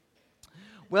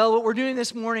Well, what we're doing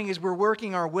this morning is we're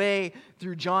working our way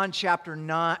through John chapter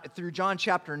 9.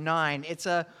 It's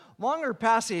a longer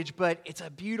passage, but it's a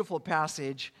beautiful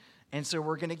passage, and so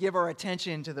we're going to give our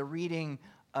attention to the reading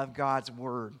of God's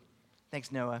word. Thanks,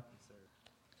 Noah.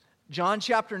 John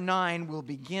chapter 9 will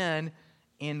begin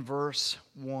in verse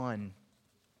 1.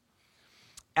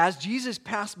 As Jesus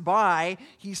passed by,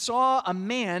 he saw a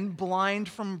man blind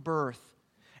from birth,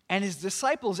 and his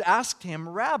disciples asked him,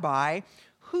 "Rabbi,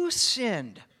 who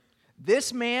sinned,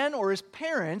 this man or his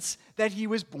parents, that he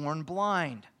was born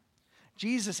blind?"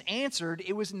 Jesus answered,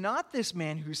 "It was not this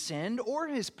man who sinned or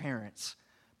his parents,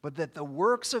 but that the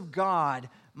works of God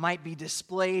might be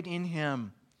displayed in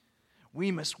him.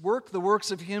 We must work the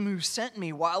works of him who sent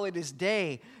me while it is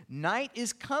day. Night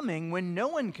is coming when no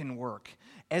one can work.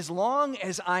 As long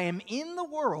as I am in the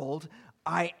world,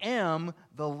 I am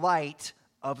the light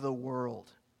of the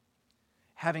world."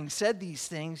 Having said these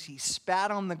things, he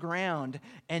spat on the ground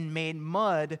and made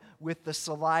mud with the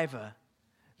saliva.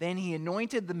 Then he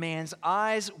anointed the man's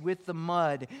eyes with the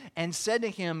mud and said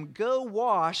to him, "Go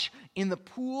wash in the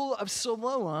pool of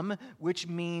Siloam," which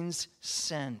means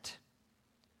sent.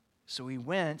 So he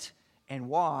went and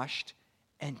washed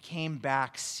and came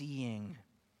back seeing.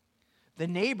 The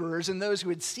neighbors and those who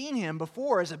had seen him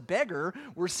before as a beggar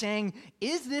were saying,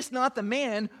 "Is this not the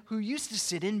man who used to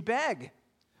sit and beg?"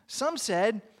 Some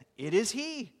said, "It is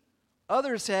he."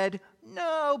 Others said,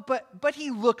 "No, but he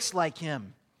looks like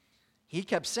him." He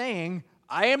kept saying,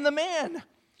 "I am the man."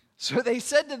 So they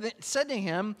said to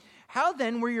him, "How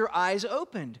then were your eyes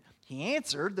opened?" He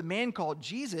answered, "The man called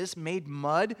Jesus made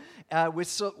mud with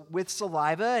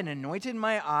saliva and anointed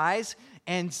my eyes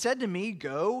and said to me,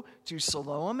 'Go to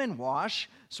Siloam and wash.'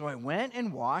 So I went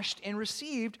and washed and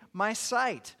received my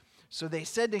sight." So they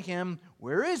said to him,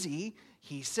 "Where is he?"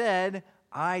 He said,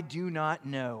 "I do not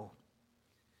know."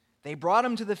 They brought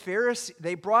to the Pharisees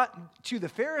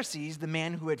the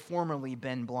man who had formerly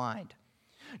been blind.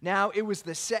 Now it was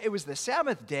the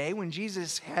Sabbath day when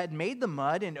Jesus had made the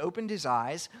mud and opened his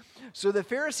eyes. So the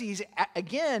Pharisees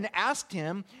again asked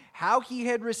him how he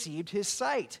had received his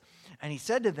sight. And he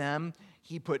said to them,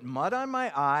 "He put mud on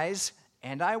my eyes,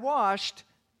 and I washed,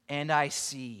 and I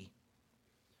see."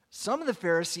 Some of the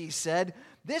Pharisees said,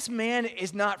 "This man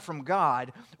is not from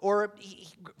God,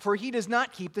 for he does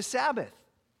not keep the Sabbath."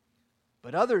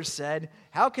 But others said,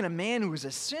 "How can a man who is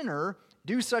a sinner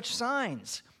do such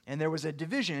signs?" And there was a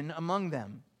division among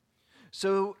them.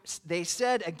 So they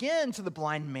said again to the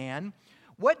blind man,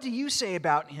 "What do you say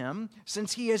about him,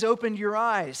 since he has opened your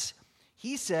eyes?"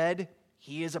 He said,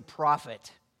 "He is a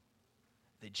prophet."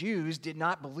 The Jews did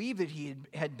not believe that he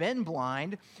had been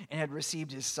blind and had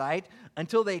received his sight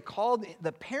until they called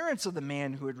the parents of the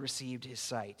man who had received his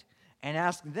sight and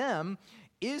asked them,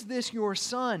 "Is this your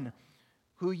son,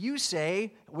 who you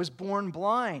say was born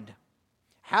blind?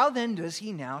 How then does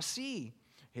he now see?"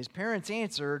 His parents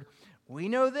answered, "We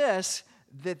know this,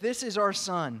 that this is our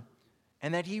son,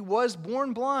 and that he was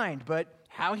born blind, but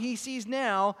how he sees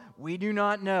now we do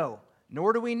not know,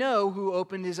 nor do we know who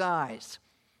opened his eyes.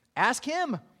 Ask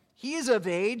him, he is of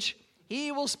age, he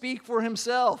will speak for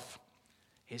himself."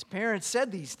 His parents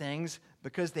said these things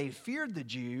because they feared the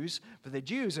Jews, for the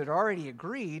Jews had already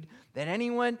agreed that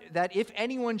if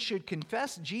anyone should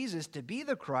confess Jesus to be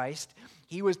the Christ,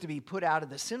 he was to be put out of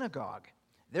the synagogue.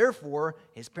 Therefore,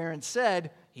 his parents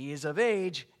said, "He is of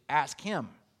age, ask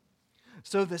him."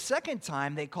 So the second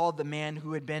time they called the man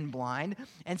who had been blind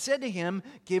and said to him,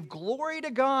 "Give glory to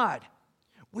God.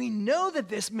 We know that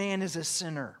this man is a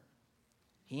sinner."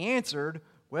 He answered,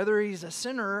 "Whether he's a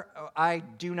sinner, I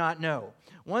do not know.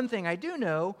 One thing I do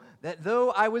know, that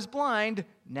though I was blind,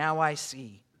 now I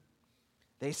see."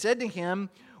 They said to him,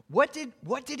 What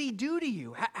did he do to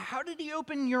you? How did he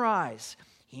open your eyes?"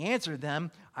 He answered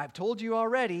them, "I've told you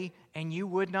already, and you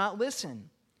would not listen.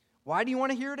 Why do you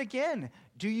want to hear it again?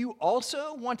 Do you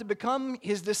also want to become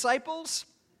his disciples?"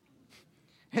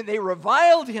 And they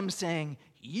reviled him, saying,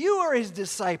 "You are his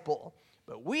disciple,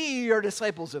 but we are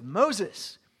disciples of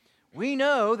Moses. We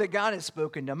know that God has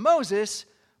spoken to Moses,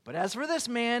 but as for this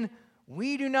man,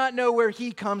 we do not know where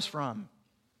he comes from."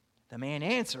 The man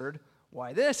answered,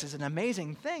 "Why, this is an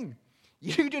amazing thing.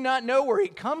 You do not know where he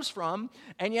comes from,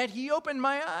 and yet he opened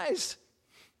my eyes.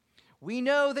 We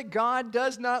know that God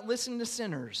does not listen to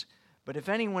sinners, but if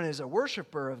anyone is a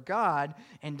worshiper of God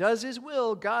and does his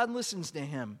will, God listens to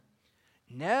him.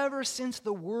 Never since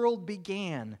the world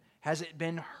began has it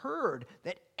been heard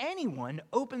that anyone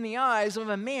opened the eyes of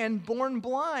a man born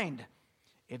blind.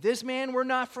 If this man were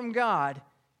not from God,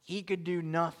 he could do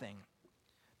nothing."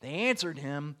 They answered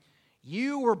him,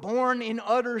 "You were born in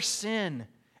utter sin,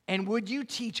 and would you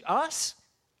teach us?"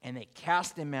 And they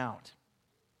cast him out.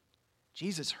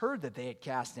 Jesus heard that they had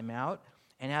cast him out,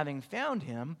 and having found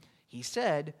him, he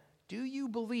said, "Do you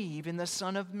believe in the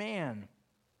Son of Man?"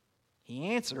 He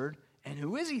answered, "And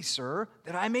who is he, sir,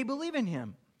 that I may believe in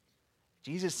him?"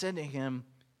 Jesus said to him,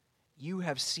 "You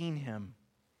have seen him,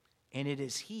 and it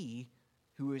is he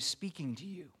who is speaking to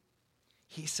you."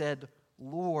 He said,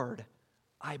 "Lord,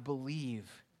 I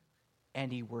believe,"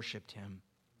 and he worshiped him.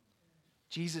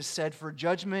 Jesus said, "For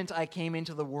judgment I came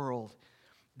into the world,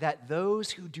 that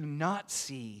those who do not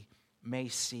see may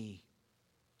see,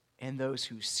 and those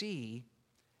who see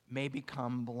may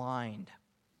become blind."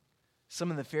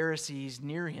 Some of the Pharisees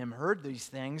near him heard these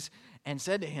things and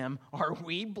said to him, Are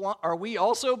we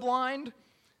also blind?"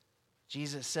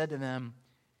 Jesus said to them,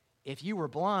 "If you were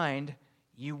blind,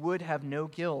 you would have no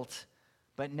guilt.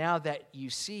 But now that you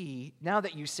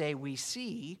say we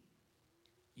see,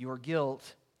 your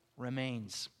guilt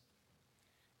remains."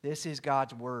 This is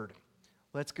God's word.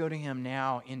 Let's go to him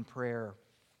now in prayer.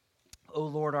 O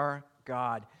Lord our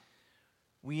God,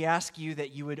 we ask you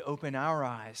that you would open our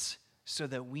eyes so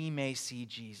that we may see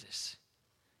Jesus.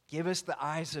 Give us the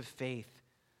eyes of faith.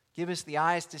 Give us the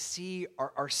eyes to see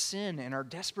our sin and our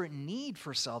desperate need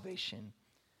for salvation.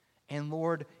 And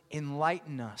Lord,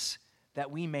 enlighten us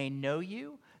that we may know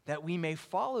you, that we may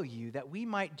follow you, that we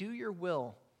might do your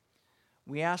will.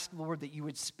 We ask, Lord, that you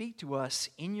would speak to us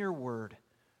in your word,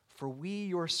 for we,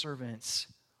 your servants,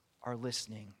 are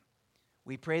listening.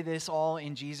 We pray this all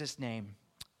in Jesus' name.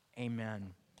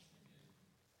 Amen.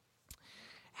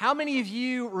 How many of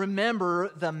you remember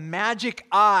the magic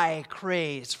eye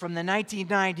craze from the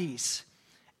 1990s?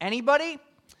 Anybody?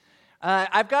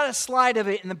 I've got a slide of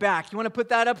it in the back. You want to put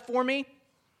that up for me?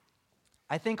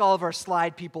 I think all of our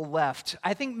slide people left.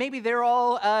 I think maybe they're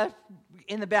all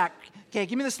in the back. Okay,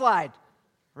 give me the slide.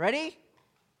 Ready?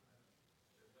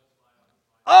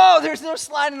 Oh, there's no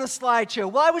slide in the slideshow.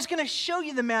 Well, I was going to show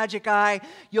you the magic eye.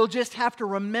 You'll just have to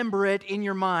remember it in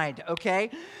your mind, okay?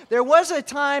 There was a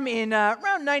time in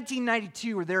around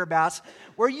 1992 or thereabouts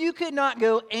where you could not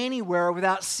go anywhere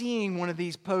without seeing one of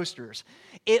these posters.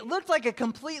 It looked like a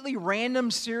completely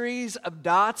random series of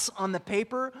dots on the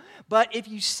paper, but if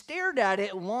you stared at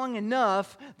it long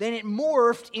enough, then it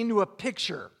morphed into a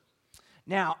picture.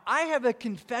 Now, I have a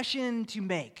confession to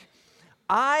make.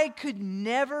 I could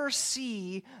never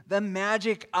see the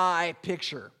magic eye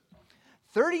picture.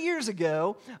 30 years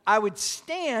ago, I would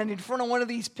stand in front of one of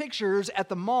these pictures at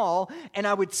the mall, and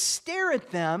I would stare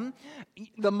at them.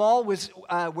 The mall was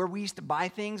where we used to buy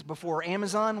things before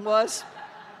Amazon was.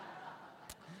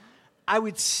 I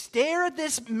would stare at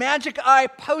this magic eye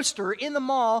poster in the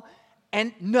mall,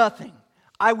 and nothing.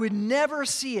 I would never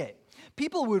see it.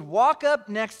 People would walk up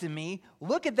next to me,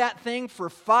 look at that thing for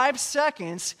 5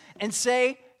 seconds, and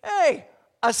say, "Hey,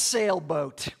 a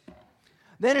sailboat."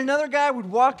 Then another guy would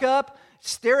walk up,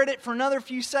 stare at it for another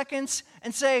few seconds,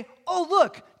 and say, "Oh,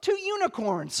 look, 2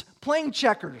 unicorns playing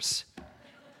checkers."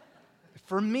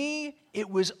 For me, it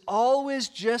was always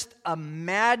just a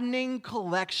maddening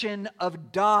collection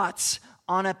of dots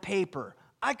on a paper.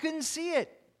 I couldn't see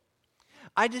it.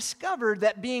 I discovered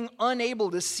that being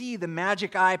unable to see the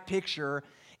magic eye picture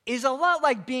is a lot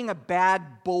like being a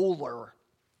bad bowler.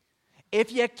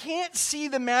 If you can't see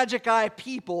the magic eye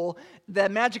poster,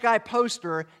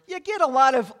 you get a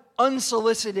lot of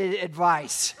unsolicited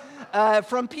advice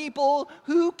from people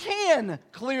who can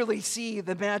clearly see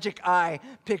the magic eye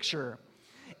picture.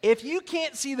 If you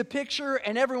can't see the picture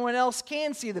and everyone else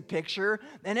can see the picture,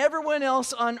 then everyone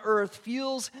else on earth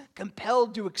feels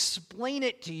compelled to explain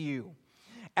it to you,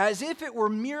 as if it were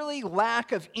merely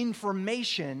lack of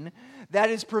information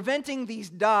that is preventing these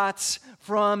dots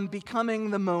from becoming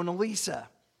the Mona Lisa.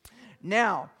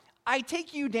 Now, I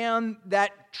take you down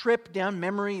that trip down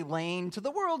memory lane to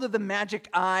the world of the magic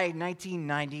eye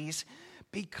 1990s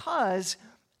because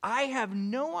I have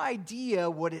no idea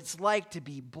what it's like to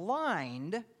be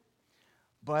blind,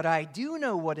 but I do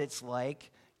know what it's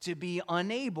like to be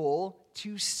unable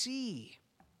to see.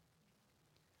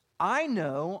 I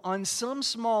know on some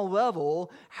small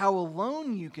level how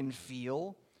alone you can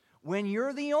feel when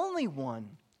you're the only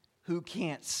one who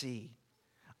can't see.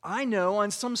 I know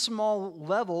on some small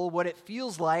level what it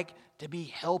feels like to be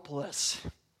helpless.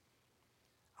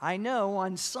 I know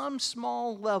on some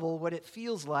small level what it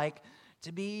feels like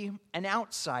to be an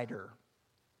outsider.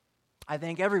 I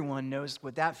think everyone knows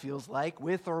what that feels like,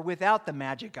 with or without the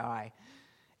magic eye.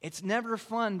 It's never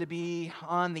fun to be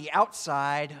on the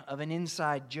outside of an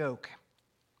inside joke.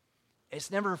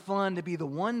 It's never fun to be the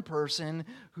one person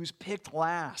who's picked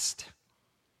last.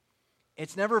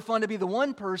 It's never fun to be the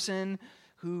one person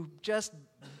who just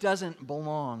doesn't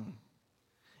belong.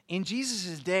 In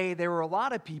Jesus' day, there were a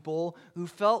lot of people who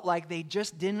felt like they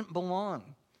just didn't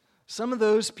belong. Some of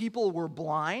those people were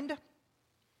blind,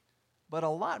 but a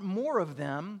lot more of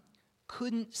them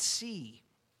couldn't see.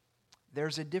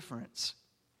 There's a difference.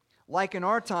 Like in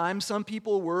our time, some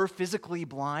people were physically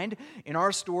blind. In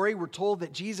our story, we're told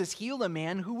that Jesus healed a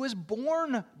man who was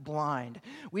born blind.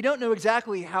 We don't know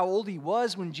exactly how old he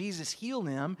was when Jesus healed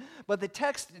him, but the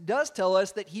text does tell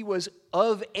us that he was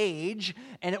of age,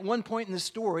 and at one point in the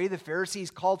story, the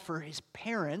Pharisees called for his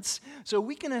parents, so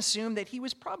we can assume that he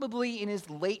was probably in his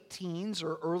late teens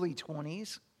or early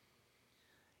 20s.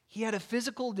 He had a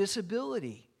physical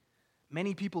disability.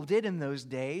 Many people did in those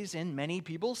days, and many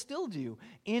people still do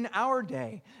in our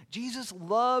day. Jesus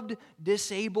loved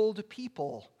disabled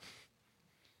people.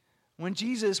 When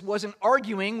Jesus wasn't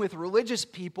arguing with religious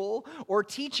people or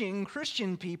teaching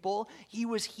Christian people, he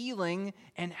was healing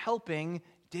and helping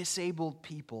disabled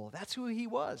people. That's who he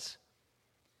was.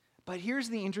 But here's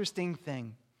the interesting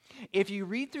thing. If you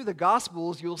read through the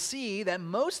Gospels, you'll see that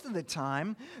most of the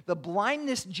time, the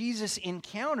blindness Jesus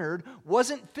encountered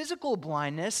wasn't physical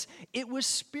blindness, it was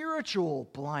spiritual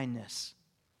blindness.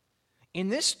 In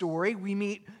this story, we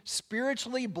meet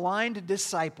spiritually blind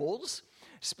disciples,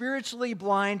 spiritually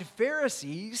blind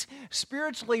Pharisees,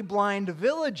 spiritually blind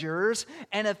villagers,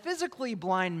 and a physically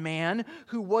blind man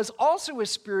who was also a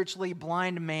spiritually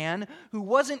blind man who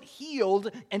wasn't healed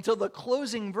until the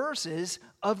closing verses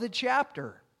of the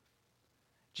chapter.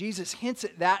 Jesus hints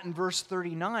at that in verse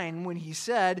 39 when he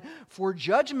said, "For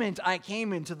judgment I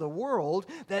came into the world,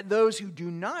 that those who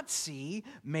do not see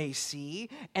may see,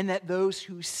 and that those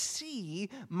who see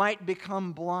might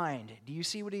become blind." Do you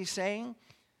see what he's saying?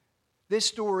 This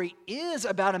story is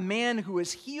about a man who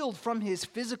is healed from his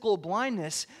physical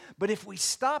blindness, but if we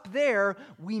stop there,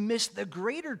 we miss the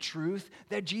greater truth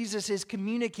that Jesus is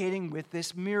communicating with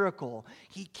this miracle.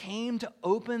 He came to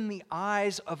open the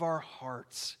eyes of our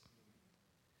hearts.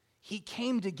 He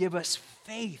came to give us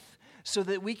faith so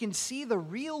that we can see the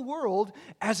real world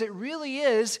as it really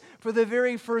is for the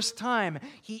very first time.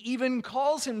 He even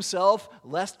calls himself,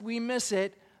 lest we miss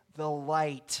it, the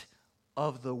light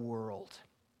of the world.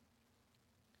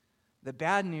 The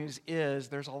bad news is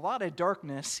there's a lot of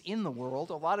darkness in the world,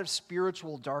 a lot of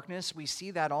spiritual darkness. We see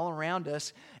that all around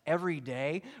us every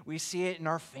day. We see it in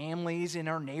our families, in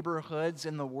our neighborhoods,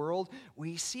 in the world.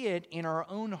 We see it in our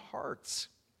own hearts.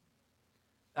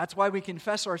 That's why we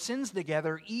confess our sins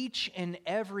together each and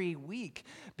every week,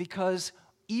 because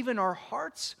even our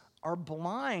hearts are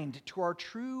blind to our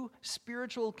true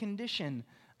spiritual condition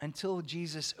until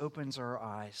Jesus opens our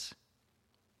eyes.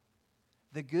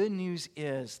 The good news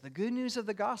of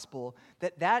the gospel,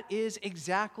 that is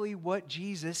exactly what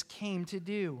Jesus came to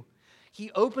do. He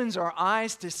opens our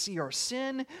eyes to see our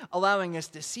sin, allowing us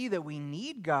to see that we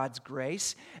need God's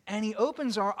grace, and he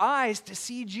opens our eyes to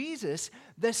see Jesus,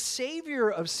 the Savior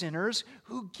of sinners,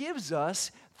 who gives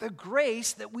us the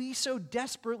grace that we so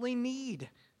desperately need.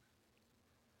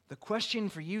 The question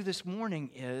for you this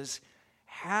morning is,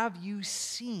 have you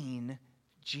seen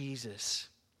Jesus?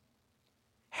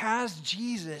 Has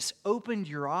Jesus opened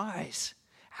your eyes?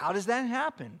 How does that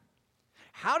happen?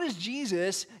 How does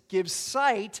Jesus give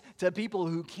sight to people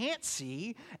who can't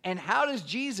see? And how does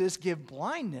Jesus give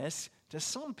blindness to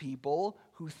some people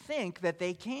who think that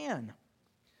they can?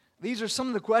 These are some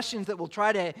of the questions that we'll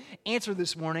try to answer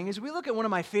this morning as we look at one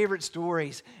of my favorite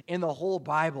stories in the whole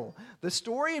Bible, the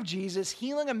story of Jesus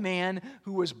healing a man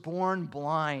who was born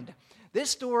blind. This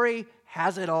story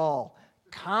has it all: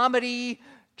 comedy,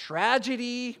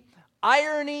 tragedy,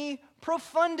 irony,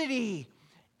 profundity,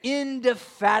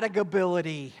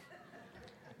 indefatigability.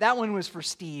 That one was for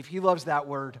Steve. He loves that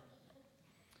word.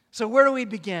 So where do we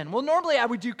begin? Well, normally I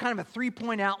would do kind of a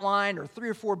 3-point outline or 3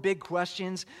 or 4 big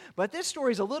questions, but this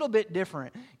story is a little bit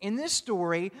different. In this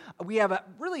story, we have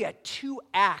really a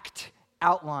 2-act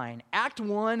outline, Act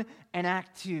 1 and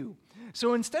Act 2.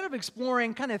 So instead of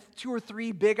exploring kind of 2 or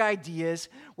 3 big ideas,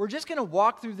 we're just going to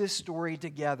walk through this story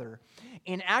together.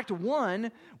 In Act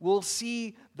 1, we'll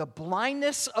see the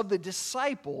blindness of the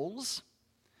disciples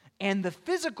and the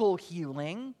physical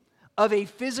healing of a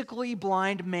physically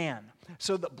blind man.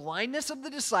 So the blindness of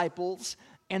the disciples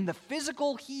and the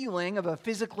physical healing of a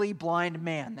physically blind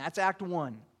man. That's Act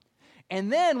 1.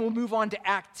 And then we'll move on to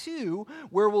Act 2,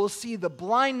 where we'll see the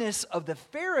blindness of the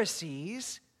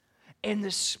Pharisees and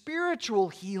the spiritual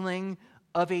healing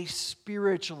of a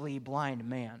spiritually blind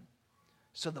man.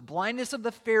 So the blindness of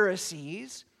the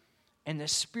Pharisees and the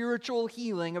spiritual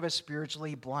healing of a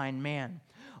spiritually blind man.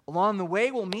 Along the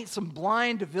way, we'll meet some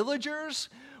blind villagers,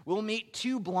 we'll meet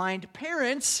 2 blind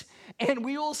parents, and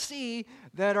we will see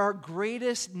that our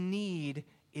greatest need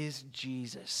is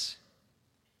Jesus.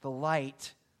 the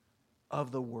light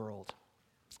of the world.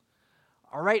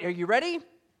 All right, are you ready?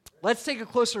 Let's take a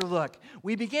closer look.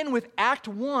 We begin with Act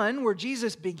 1, where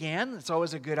Jesus began. That's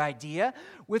always a good idea,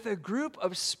 with a group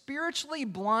of spiritually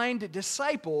blind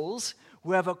disciples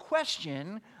who have a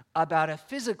question about a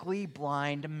physically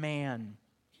blind man.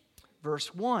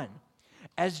 Verse 1,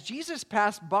 as Jesus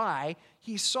passed by,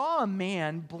 he saw a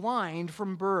man blind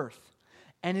from birth,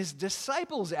 and his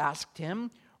disciples asked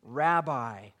him,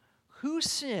 Rabbi, who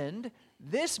sinned,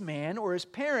 this man or his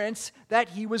parents, that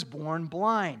he was born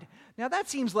blind? Now that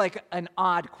seems like an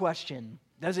odd question,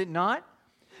 does it not?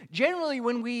 Generally,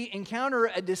 when we encounter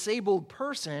a disabled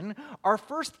person, our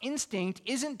first instinct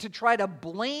isn't to try to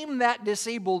blame that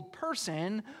disabled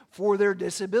person for their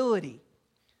disability.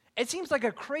 It seems like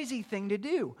a crazy thing to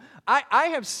do. I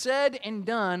have said and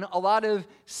done a lot of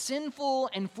sinful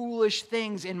and foolish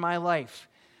things in my life,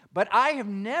 but I have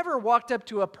never walked up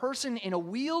to a person in a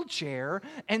wheelchair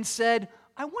and said,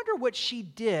 I wonder what she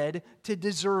did to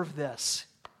deserve this.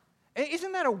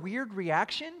 Isn't that a weird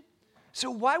reaction? So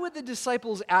why would the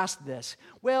disciples ask this?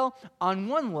 Well, on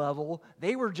one level,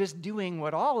 they were just doing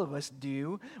what all of us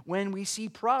do when we see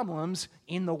problems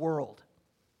in the world.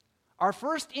 Our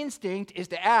first instinct is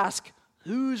to ask,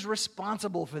 who's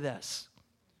responsible for this?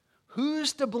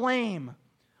 Who's to blame?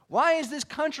 Why is this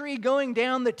country going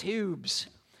down the tubes?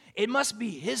 It must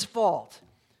be his fault.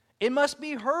 It must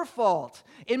be her fault.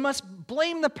 It must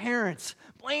blame the parents,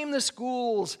 blame the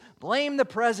schools, blame the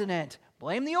president,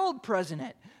 blame the old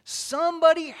president.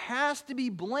 Somebody has to be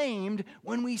blamed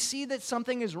when we see that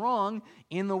something is wrong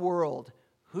in the world.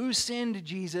 Who sinned,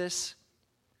 Jesus?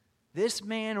 This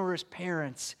man or his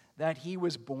parents, that he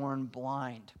was born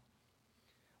blind?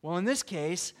 Well, in this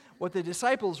case, what the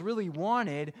disciples really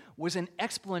wanted was an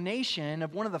explanation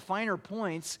of one of the finer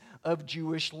points of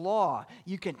Jewish law.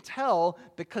 You can tell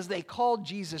because they called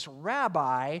Jesus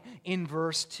Rabbi in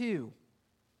verse 2.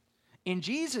 In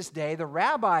Jesus' day, the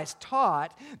rabbis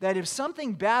taught that if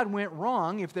something bad went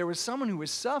wrong, if there was someone who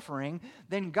was suffering,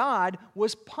 then God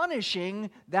was punishing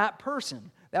that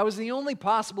person. That was the only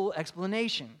possible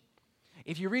explanation.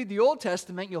 If you read the Old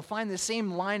Testament, you'll find the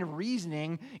same line of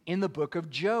reasoning in the book of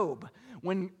Job.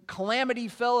 When calamity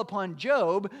fell upon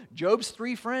Job, Job's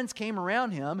 3 friends came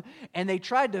around him, and they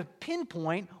tried to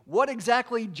pinpoint what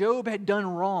exactly Job had done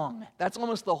wrong. That's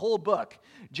almost the whole book.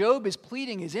 Job is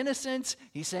pleading his innocence.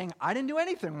 He's saying, I didn't do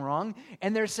anything wrong.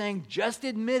 And they're saying, just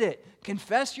admit it.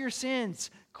 Confess your sins.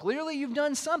 Clearly you've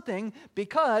done something,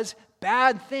 because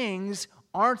bad things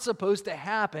aren't supposed to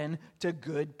happen to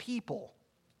good people.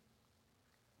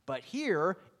 But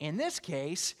here, in this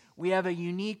case, we have a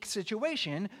unique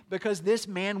situation because this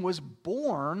man was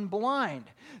born blind.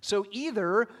 So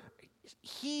either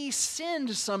he sinned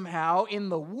somehow in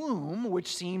the womb,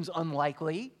 which seems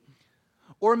unlikely,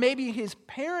 or maybe his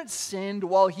parents sinned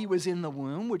while he was in the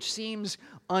womb, which seems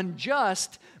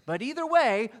unjust. But either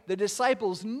way, the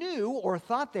disciples knew, or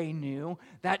thought they knew,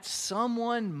 that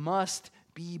someone must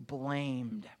be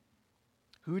blamed.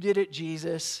 Who did it,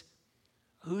 Jesus?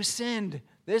 Who sinned?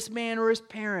 This man or his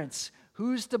parents?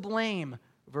 Who's to blame?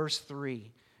 Verse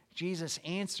 3. Jesus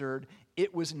answered,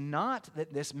 it was not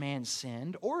that this man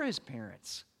sinned or his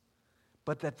parents,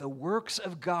 but that the works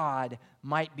of God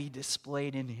might be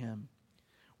displayed in him.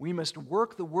 We must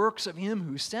work the works of him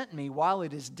who sent me while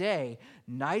it is day.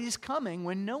 Night is coming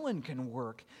when no one can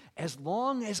work. As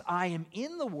long as I am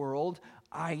in the world,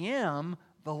 I am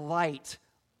the light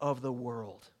of the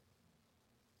world.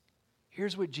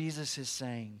 Here's what Jesus is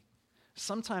saying.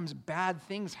 Sometimes bad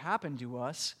things happen to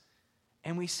us,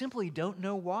 and we simply don't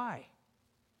know why.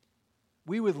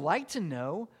 We would like to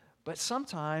know, but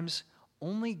sometimes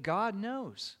only God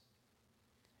knows.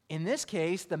 In this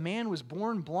case, the man was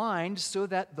born blind so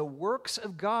that the works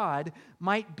of God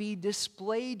might be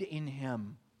displayed in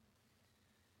him.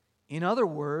 In other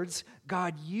words,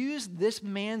 God used this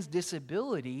man's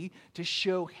disability to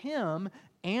show him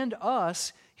and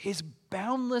us his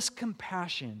boundless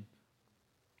compassion.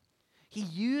 He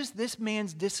used this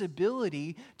man's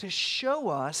disability to show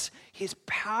us his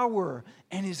power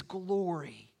and his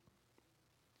glory.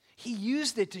 He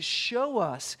used it to show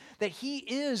us that he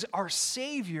is our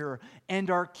Savior and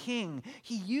our King.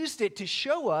 He used it to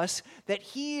show us that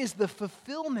he is the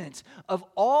fulfillment of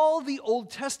all the Old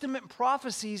Testament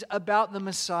prophecies about the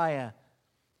Messiah.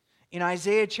 In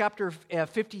Isaiah chapter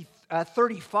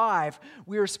 35,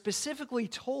 we are specifically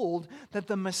told that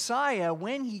the Messiah,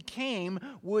 when he came,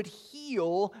 would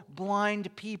heal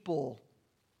blind people.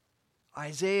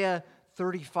 Isaiah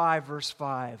 35, verse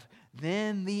 5,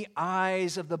 then the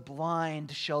eyes of the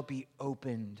blind shall be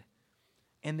opened,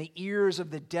 and the ears of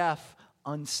the deaf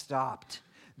unstopped.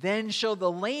 Then shall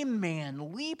the lame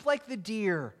man leap like the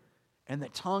deer, and the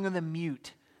tongue of the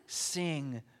mute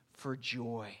sing for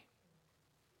joy.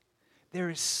 There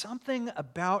is something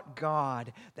about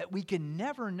God that we can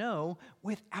never know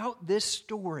without this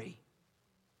story.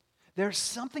 There's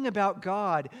something about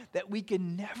God that we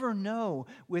can never know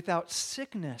without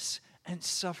sickness and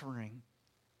suffering.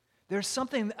 There's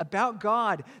something about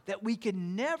God that we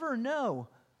can never know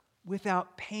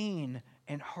without pain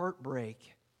and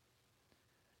heartbreak.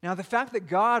 Now, the fact that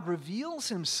God reveals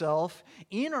himself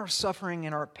in our suffering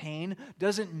and our pain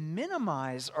doesn't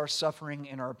minimize our suffering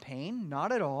and our pain,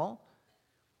 not at all.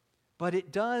 But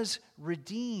it does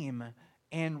redeem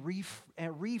and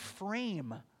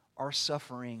reframe our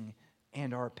suffering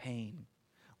and our pain.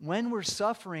 When we're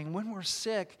suffering, when we're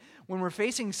sick, when we're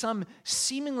facing some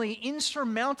seemingly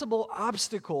insurmountable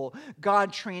obstacle,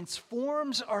 God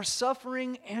transforms our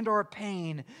suffering and our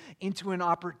pain into an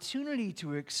opportunity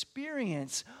to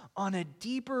experience on a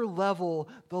deeper level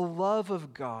the love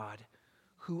of God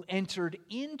who entered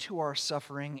into our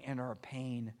suffering and our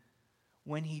pain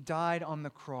when he died on the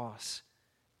cross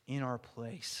in our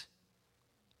place.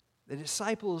 The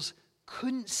disciples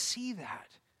couldn't see that.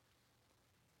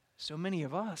 So many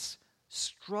of us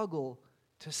struggle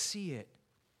to see it.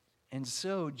 And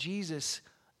so Jesus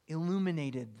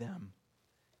illuminated them.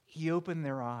 He opened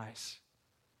their eyes.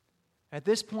 At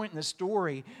this point in the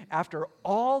story, after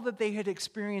all that they had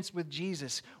experienced with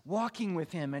Jesus, walking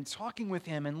with him and talking with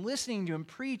him and listening to him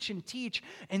preach and teach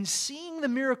and seeing the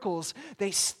miracles,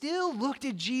 they still looked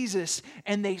at Jesus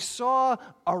and they saw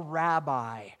a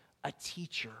rabbi, a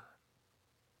teacher,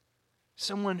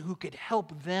 someone who could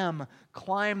help them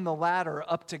climb the ladder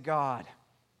up to God.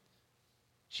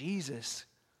 Jesus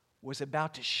was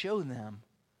about to show them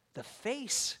the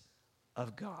face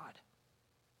of God.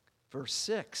 Verse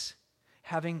 6.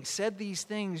 Having said these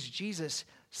things, Jesus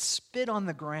spit on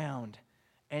the ground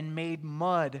and made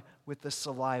mud with the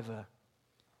saliva.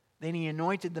 Then he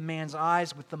anointed the man's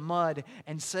eyes with the mud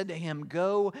and said to him,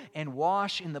 "Go and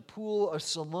wash in the pool of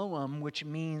Siloam," which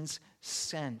means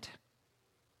sent.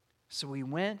 So he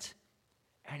went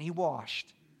and he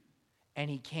washed, and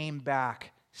he came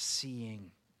back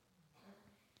seeing.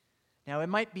 Now, it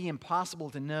might be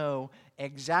impossible to know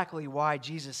exactly why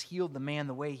Jesus healed the man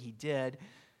the way he did.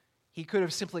 He could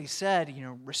have simply said,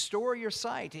 restore your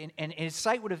sight, and his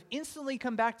sight would have instantly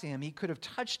come back to him. He could have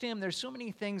touched him. There's so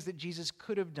many things that Jesus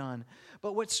could have done.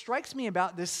 But what strikes me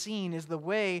about this scene is the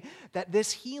way that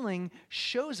this healing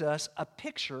shows us a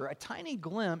picture, a tiny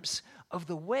glimpse of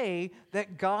the way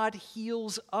that God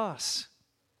heals us.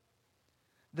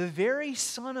 The very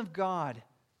Son of God,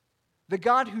 the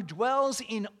God who dwells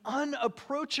in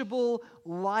unapproachable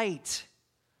light,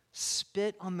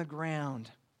 spit on the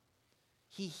ground.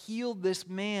 He healed this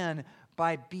man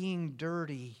by being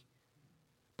dirty.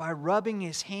 By rubbing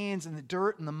his hands in the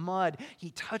dirt and the mud,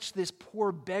 he touched this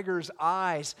poor beggar's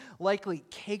eyes, likely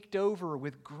caked over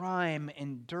with grime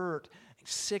and dirt,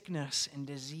 sickness and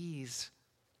disease.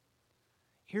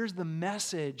 Here's the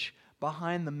message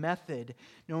behind the method.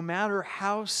 No matter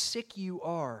how sick you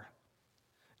are,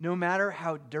 no matter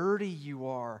how dirty you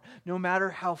are, no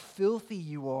matter how filthy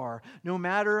you are, no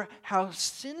matter how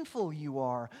sinful you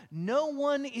are, no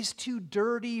one is too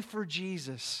dirty for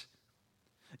Jesus.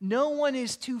 No one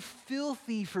is too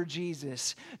filthy for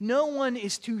Jesus. No one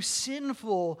is too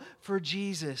sinful for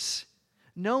Jesus.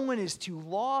 No one is too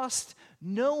lost.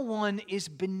 No one is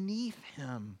beneath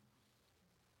him.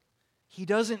 He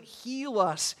doesn't heal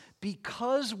us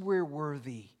because we're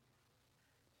worthy.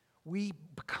 We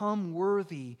become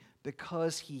worthy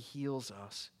because he heals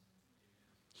us.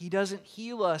 He doesn't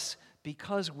heal us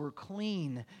because we're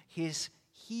clean. His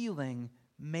healing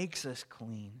makes us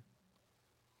clean.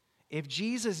 If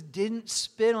Jesus didn't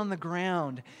spit on the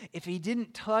ground, if he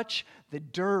didn't touch the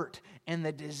dirt and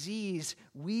the disease,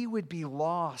 we would be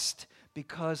lost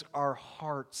because our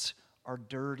hearts are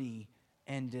dirty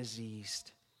and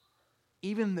diseased.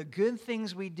 Even the good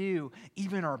things we do,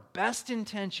 even our best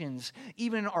intentions,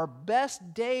 even our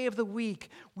best day of the week,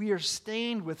 we are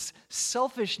stained with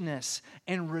selfishness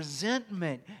and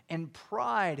resentment and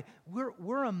pride.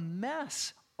 We're a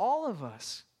mess, all of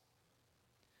us.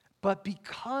 But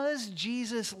because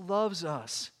Jesus loves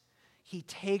us, he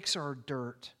takes our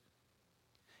dirt.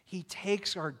 He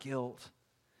takes our guilt.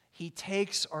 He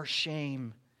takes our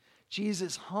shame.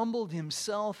 Jesus humbled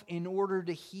himself in order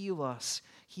to heal us.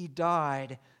 He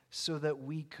died so that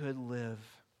we could live.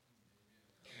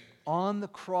 On the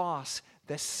cross,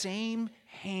 the same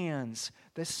hands,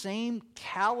 the same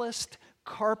calloused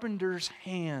carpenter's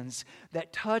hands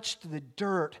that touched the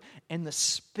dirt and the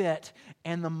spit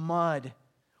and the mud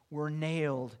were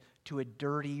nailed to a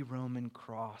dirty Roman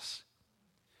cross,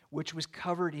 which was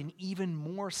covered in even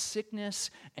more sickness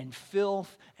and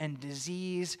filth and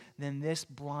disease than this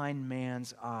blind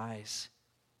man's eyes.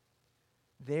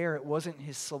 There, it wasn't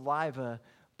his saliva,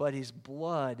 but his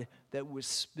blood that was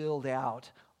spilled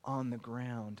out on the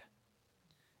ground.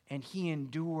 And he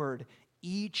endured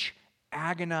each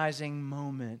agonizing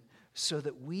moment so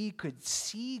that we could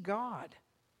see God,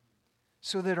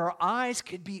 so that our eyes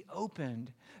could be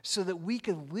opened, so that we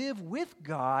could live with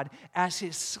God as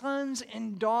his sons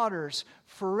and daughters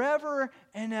forever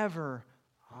and ever.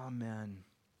 Amen.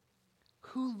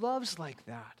 Who loves like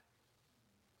that?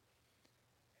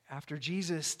 After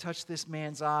Jesus touched this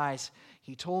man's eyes,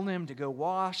 he told him to go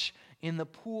wash in the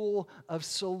pool of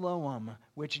Siloam,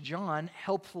 which John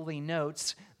helpfully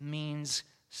notes means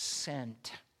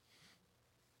sent.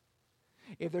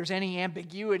 If there's any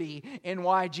ambiguity in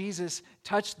why Jesus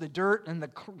touched the dirt and the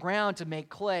ground to make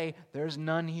clay, there's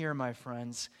none here, my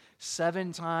friends.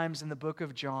 7 times in the book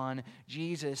of John,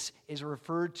 Jesus is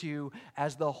referred to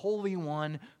as the Holy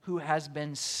One who has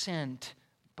been sent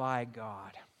by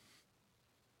God.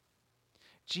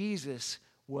 Jesus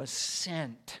was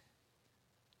sent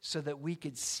so that we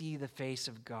could see the face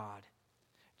of God.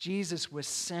 Jesus was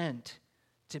sent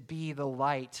to be the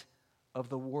light of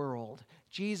the world.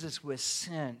 Jesus was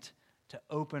sent to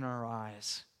open our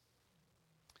eyes.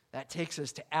 That takes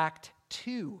us to Act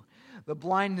 2, the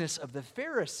blindness of the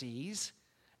Pharisees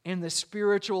and the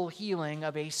spiritual healing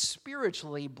of a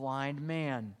spiritually blind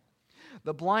man.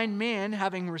 The blind man,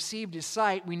 having received his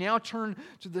sight, we now turn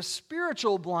to the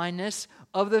spiritual blindness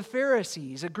of the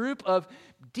Pharisees, a group of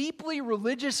deeply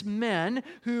religious men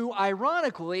who,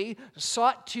 ironically,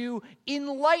 sought to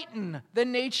enlighten the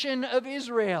nation of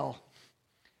Israel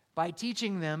by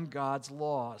teaching them God's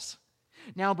laws.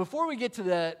 Now, before we get to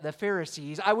the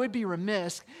Pharisees, I would be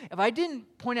remiss if I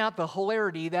didn't point out the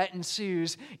hilarity that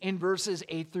ensues in verses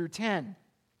 8 through 10.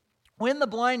 When the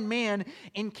blind man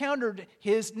encountered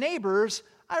his neighbors,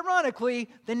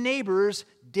 ironically, the neighbors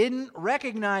didn't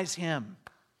recognize him.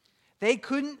 They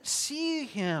couldn't see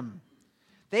him.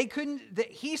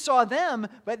 He saw them,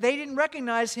 but they didn't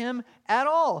recognize him at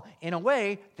all. In a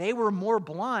way, they were more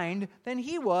blind than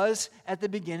he was at the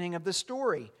beginning of the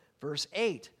story. Verse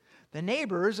 8, the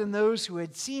neighbors and those who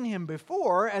had seen him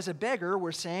before as a beggar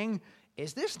were saying,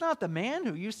 "Is this not the man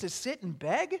who used to sit and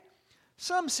beg?"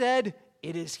 Some said,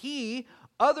 "It is he."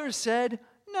 Others said,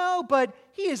 "No, but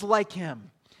he is like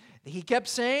him." He kept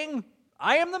saying,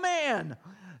 "I am the man."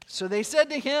 So they said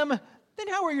to him, "Then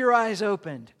how were your eyes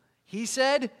opened?" He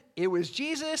said, "It was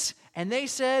Jesus." And they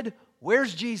said,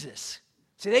 "Where's Jesus?"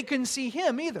 See, they couldn't see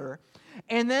him either.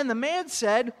 And then the man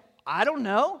said, "I don't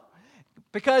know."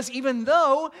 Because even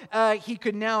though he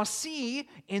could now see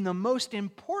in the most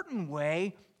important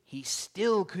way, he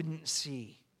still couldn't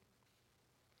see.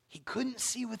 He couldn't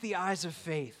see with the eyes of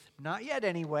faith. Not yet,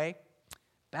 anyway.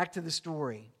 Back to the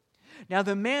story. Now,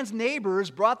 the man's neighbors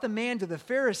brought the man to the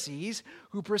Pharisees,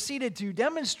 who proceeded to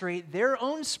demonstrate their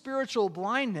own spiritual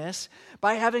blindness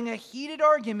by having a heated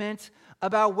argument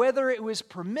about whether it was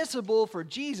permissible for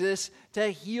Jesus to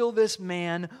heal this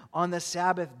man on the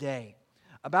Sabbath day,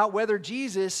 about whether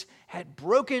Jesus had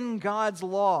broken God's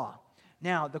law.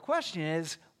 Now, the question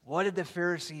is, what did the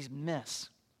Pharisees miss?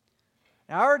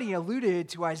 I already alluded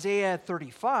to Isaiah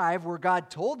 35, where God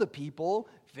told the people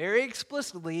very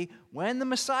explicitly, when the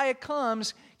Messiah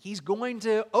comes, he's going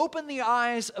to open the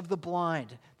eyes of the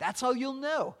blind. That's how you'll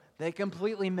know they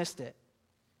completely missed it.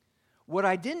 What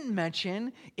I didn't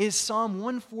mention is Psalm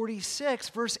 146,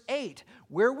 verse 8,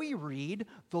 where we read,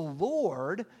 "The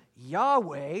Lord,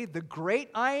 Yahweh, the great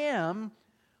I am,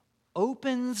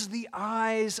 opens the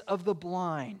eyes of the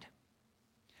blind."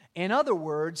 In other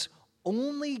words,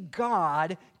 only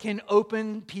God can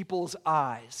open people's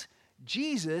eyes.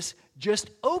 Jesus just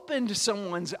opened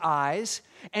someone's eyes,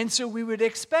 and so we would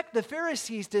expect the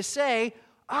Pharisees to say,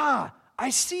 "Ah, I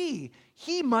see,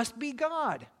 he must be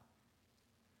God."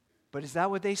 But is that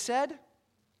what they said?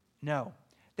 No.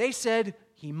 They said,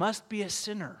 he must be a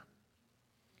sinner.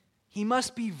 He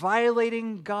must be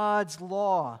violating God's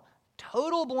law.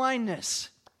 Total blindness.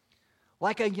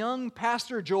 Like a young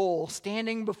Pastor Joel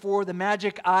standing before the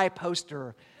Magic Eye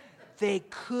poster, they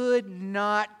could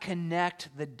not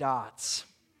connect the dots.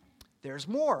 There's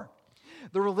more.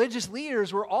 The religious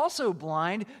leaders were also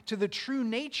blind to the true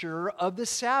nature of the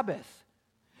Sabbath.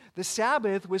 The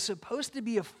Sabbath was supposed to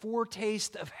be a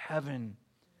foretaste of heaven.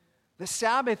 The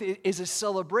Sabbath is a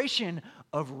celebration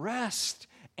of rest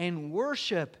and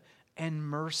worship and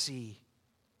mercy.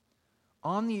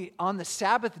 On the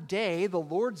Sabbath day, the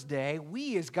Lord's day,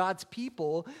 we as God's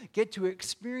people get to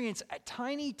experience a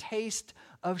tiny taste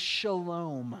of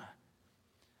shalom,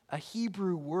 a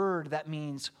Hebrew word that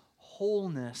means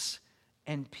wholeness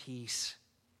and peace.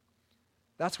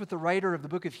 That's what the writer of the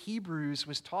book of Hebrews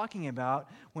was talking about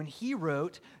when he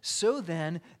wrote, "So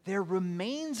then, there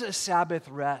remains a Sabbath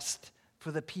rest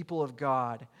for the people of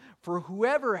God. For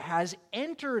whoever has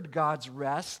entered God's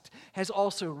rest has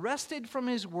also rested from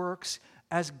his works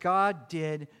as God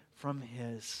did from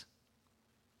his."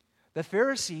 The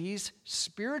Pharisees,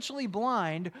 spiritually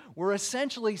blind, were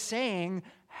essentially saying,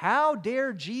 how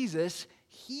dare Jesus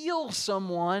heal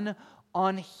someone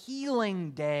on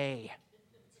healing day?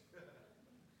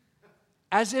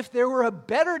 As if there were a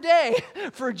better day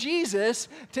for Jesus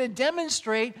to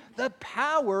demonstrate the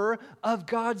power of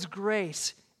God's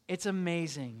grace. It's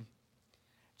amazing.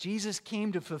 Jesus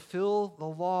came to fulfill the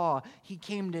law. He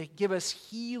came to give us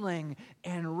healing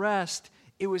and rest.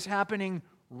 It was happening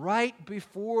right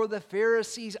before the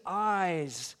Pharisees'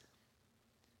 eyes,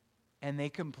 and they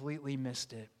completely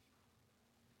missed it.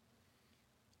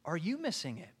 Are you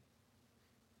missing it?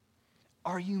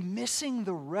 Are you missing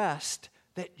the rest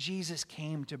that Jesus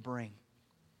came to bring?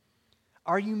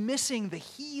 Are you missing the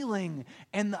healing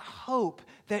and the hope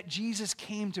that Jesus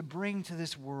came to bring to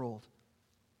this world?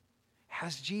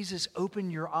 Has Jesus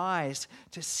opened your eyes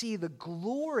to see the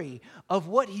glory of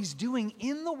what he's doing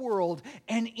in the world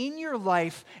and in your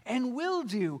life and will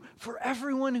do for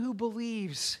everyone who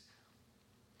believes?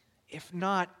 If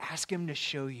not, ask him to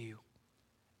show you.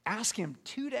 Ask him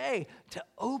today to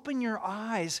open your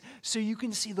eyes so you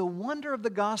can see the wonder of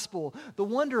the gospel, the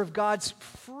wonder of God's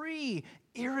free,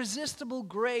 irresistible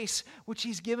grace, which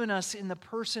he's given us in the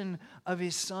person of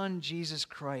his Son, Jesus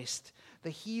Christ, the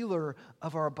healer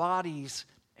of our bodies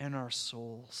and our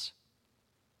souls.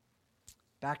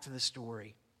 Back to the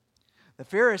story. The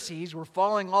Pharisees were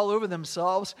falling all over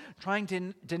themselves, trying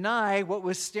to deny what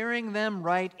was staring them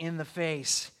right in the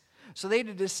face. So they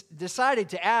decided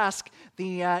to ask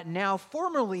the now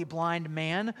formerly blind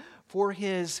man for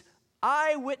his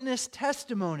eyewitness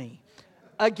testimony.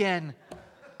 Again,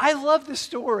 I love the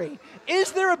story.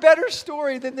 Is there a better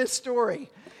story than this story?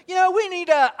 You know, we need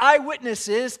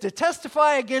eyewitnesses to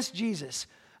testify against Jesus.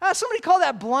 Somebody call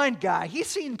that blind guy. He's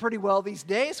seen pretty well these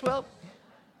days. Well,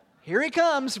 here he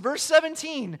comes, verse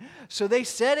 17. So they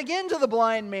said again to the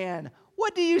blind man,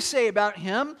 "What do you say about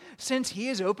him, since he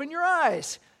has opened your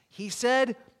eyes?" He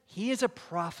said, "He is a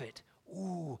prophet."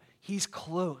 Ooh, he's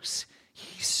close.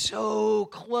 He's so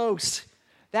close.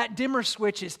 That dimmer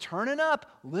switch is turning up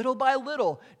little by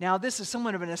little. Now, this is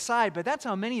somewhat of an aside, but that's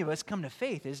how many of us come to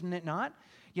faith, isn't it not?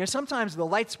 You know, sometimes the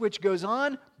light switch goes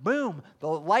on, boom, the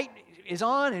light is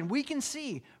on and we can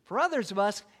see. For others of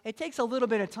us, it takes a little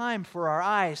bit of time for our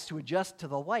eyes to adjust to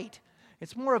the light.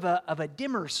 It's more of a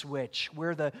dimmer switch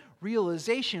where the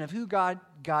realization of who God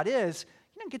is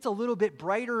gets a little bit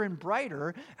brighter and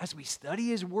brighter as we study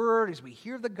his word, as we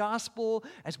hear the gospel,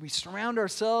 as we surround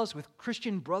ourselves with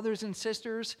Christian brothers and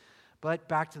sisters. But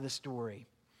back to the story.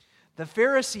 The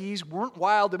Pharisees weren't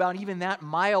wild about even that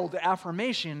mild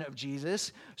affirmation of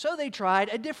Jesus, so they tried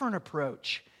a different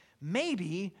approach.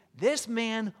 Maybe this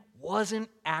man wasn't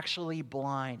actually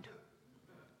blind.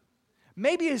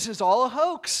 Maybe this is all a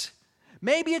hoax.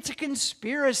 Maybe it's a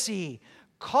conspiracy.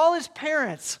 Call his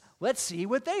parents. Let's see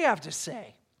what they have to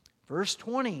say. Verse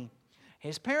 20,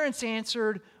 his parents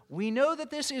answered, "We know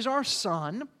that this is our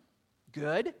son,"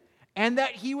 good, "and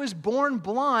that he was born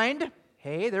blind,"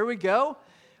 hey, there we go,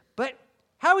 "but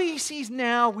how he sees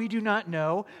now we do not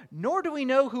know, nor do we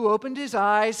know who opened his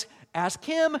eyes. Ask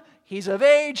him, he's of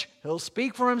age, he'll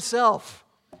speak for himself."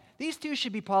 These two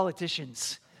should be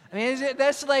politicians. I mean,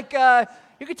 that's like,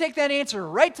 you could take that answer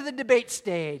right to the debate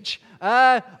stage.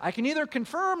 I can neither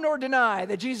confirm nor deny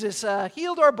that Jesus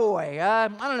healed our boy. I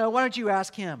don't know, why don't you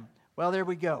ask him? Well, there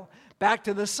we go. Back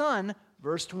to the son,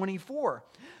 verse 24.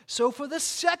 So for the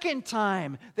second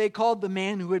time, they called the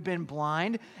man who had been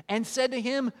blind and said to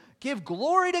him, "Give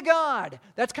glory to God."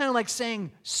 That's kind of like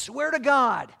saying, swear to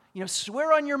God. You know,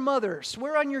 swear on your mother,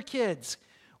 swear on your kids.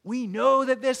 "We know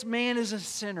that this man is a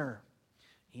sinner."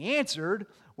 He answered,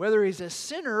 "Whether he's a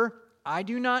sinner, I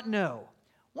do not know.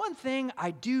 One thing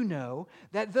I do know,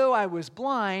 that though I was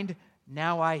blind,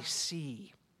 now I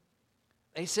see."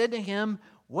 They said to him,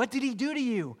 "What did he do to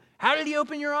you? How did he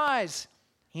open your eyes?"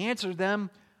 He answered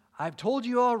them, "I've told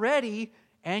you already,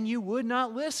 and you would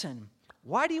not listen.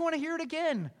 Why do you want to hear it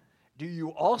again? Do you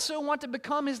also want to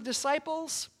become his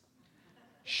disciples?"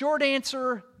 Short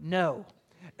answer, no.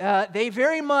 They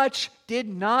very much did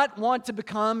not want to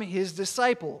become his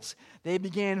disciples. They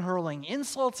began hurling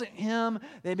insults at him.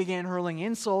 They began hurling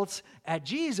insults at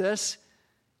Jesus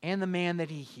and the man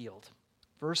that he healed.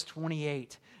 Verse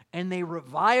 28, and they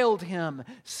reviled him,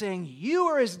 saying, "You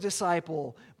are his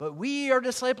disciple, but we are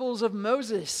disciples of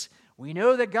Moses. We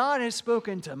know that God has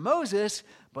spoken to Moses,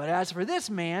 but as for this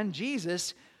man,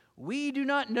 Jesus, we do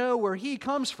not know where he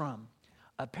comes from."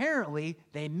 Apparently,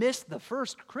 they missed the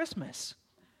first Christmas.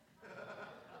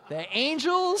 The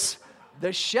angels,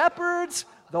 the shepherds,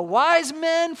 the wise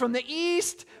men from the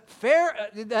east,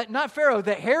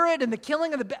 the Herod and the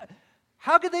killing of the...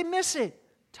 How could they miss it?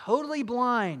 Totally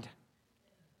blind.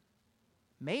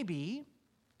 Maybe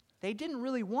they didn't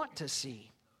really want to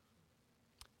see.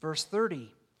 Verse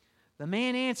 30, the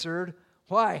man answered,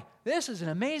 "Why, this is an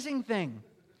amazing thing.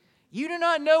 You do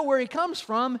not know where he comes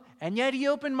from, and yet he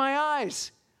opened my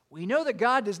eyes. We know that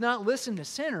God does not listen to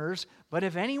sinners, but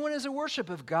if anyone is a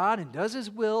worshiper of God and does his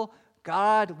will,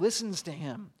 God listens to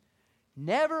him.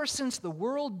 Never since the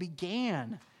world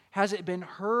began has it been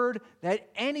heard that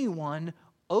anyone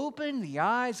opened the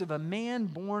eyes of a man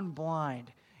born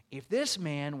blind. If this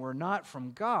man were not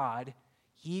from God,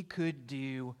 he could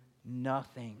do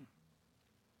nothing."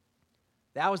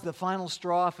 That was the final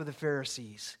straw for the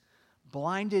Pharisees.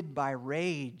 Blinded by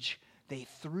rage, they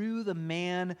threw the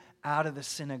man out of the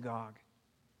synagogue,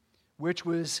 which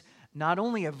was not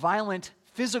only a violent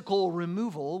physical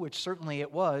removal, which certainly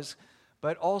it was,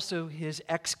 but also his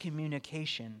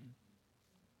excommunication.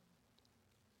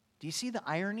 Do you see the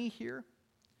irony here?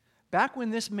 Back when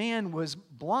this man was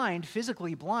blind,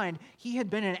 physically blind, he had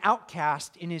been an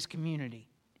outcast in his community.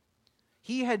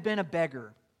 He had been a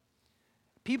beggar.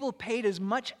 People paid as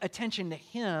much attention to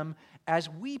him as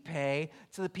we pay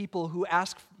to the people who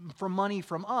ask for money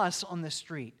from us on the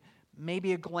street.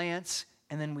 Maybe a glance,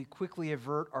 and then we quickly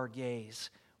avert our gaze.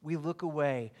 We look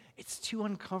away. It's too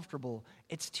uncomfortable.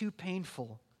 It's too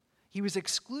painful. He was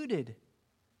excluded.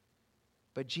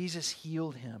 But Jesus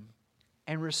healed him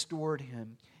and restored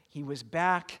him. He was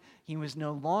back. He was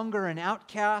no longer an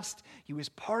outcast. He was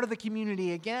part of the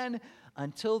community again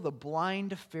until the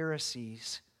blind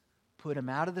Pharisees put him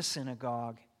out of the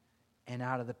synagogue and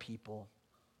out of the people.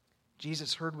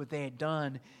 Jesus heard what they had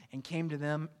done and came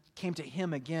to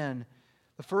him again.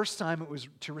 The first time it was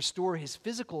to restore his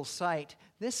physical sight.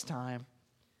 This time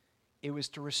it was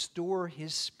to restore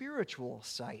his spiritual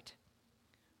sight.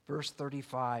 Verse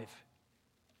 35.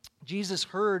 Jesus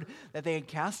heard that they had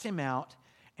cast him out,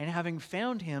 and having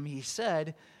found him, he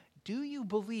said, "Do you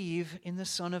believe in the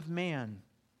Son of Man?"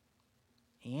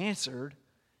 He answered,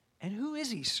 "And who is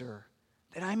he, sir,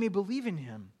 that I may believe in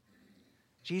him?"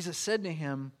 Jesus said to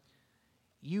him,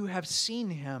 "You have seen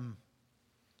him,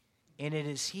 and it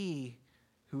is he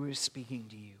who is speaking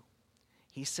to you."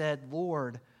 He said,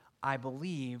 "Lord, I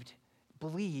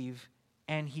believe,"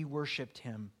 and he worshiped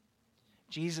him.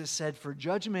 Jesus said, "For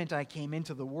judgment I came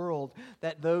into the world,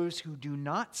 that those who do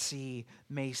not see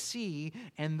may see,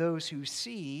 and those who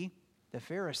see," the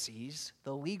Pharisees,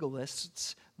 the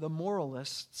legalists, the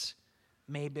moralists,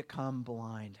 "may become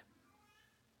blind."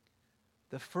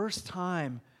 The first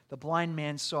time the blind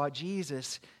man saw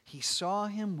Jesus, he saw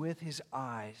him with his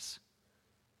eyes.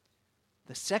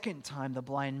 The second time the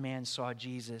blind man saw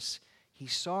Jesus, he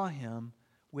saw him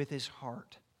with his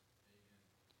heart.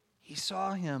 He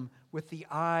saw him with the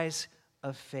eyes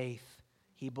of faith.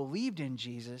 He believed in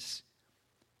Jesus,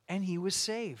 and he was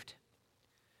saved.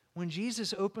 When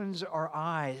Jesus opens our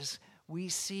eyes, we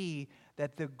see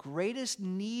that the greatest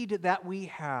need that we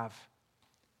have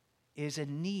is a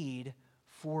need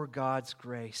for God's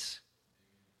grace.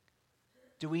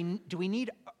 Do we need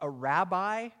a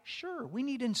rabbi? Sure. We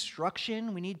need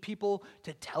instruction. We need people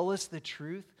to tell us the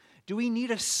truth. Do we need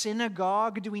a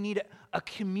synagogue? Do we need a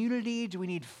community? Do we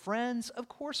need friends? Of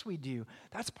course we do.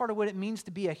 That's part of what it means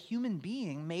to be a human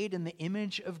being made in the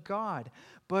image of God.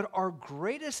 But our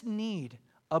greatest need,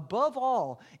 above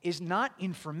all, is not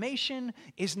information,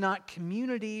 is not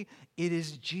community. It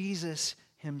is Jesus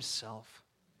himself.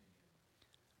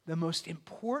 The most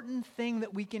important thing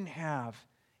that we can have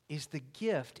is the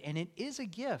gift, and it is a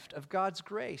gift of God's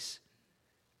grace,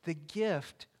 the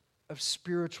gift of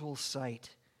spiritual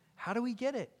sight. How do we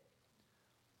get it?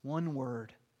 One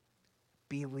word: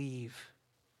 believe.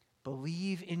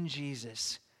 Believe in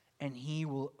Jesus, and he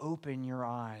will open your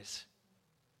eyes.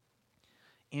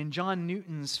 In John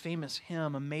Newton's famous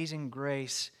hymn, Amazing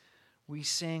Grace, we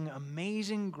sing,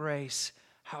 "Amazing grace,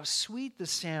 how sweet the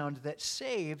sound that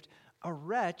saved a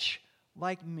wretch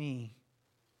like me.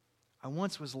 I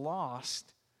once was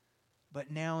lost, but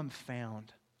now am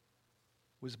found.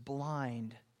 Was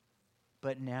blind,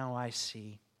 but now I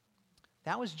see."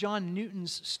 That was John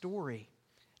Newton's story.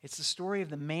 It's the story of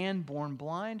the man born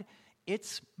blind.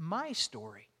 It's my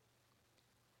story.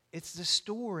 It's the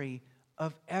story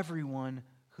of everyone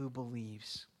who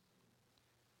believes.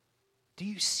 Do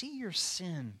you see your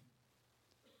sin?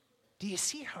 Do you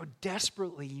see how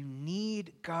desperately you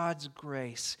need God's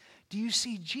grace? Do you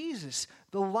see Jesus,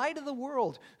 the light of the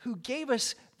world, who gave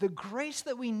us the grace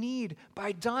that we need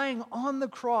by dying on the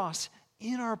cross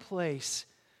in our place?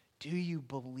 Do you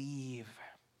believe?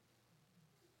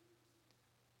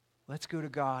 Let's go to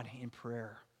God in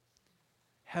prayer.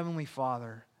 Heavenly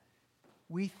Father,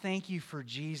 we thank you for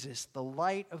Jesus, the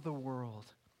light of the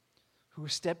world, who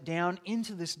stepped down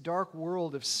into this dark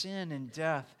world of sin and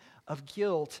death, of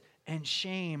guilt and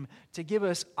shame, to give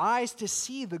us eyes to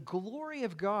see the glory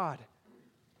of God.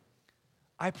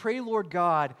 I pray, Lord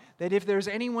God, that if there's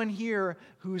anyone here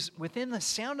who's within the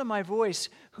sound of my voice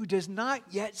who does not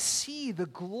yet see the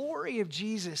glory of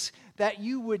Jesus, that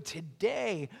you would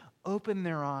today open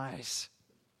their eyes.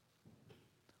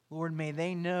 Lord, may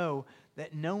they know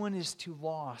that no one is too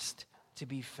lost to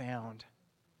be found,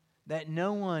 that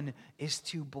no one is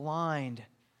too blind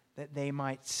that they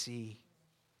might see.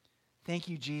 Thank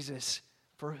you, Jesus,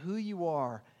 for who you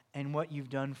are and what you've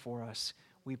done for us.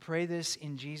 We pray this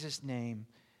in Jesus' name.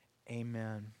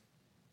 Amen.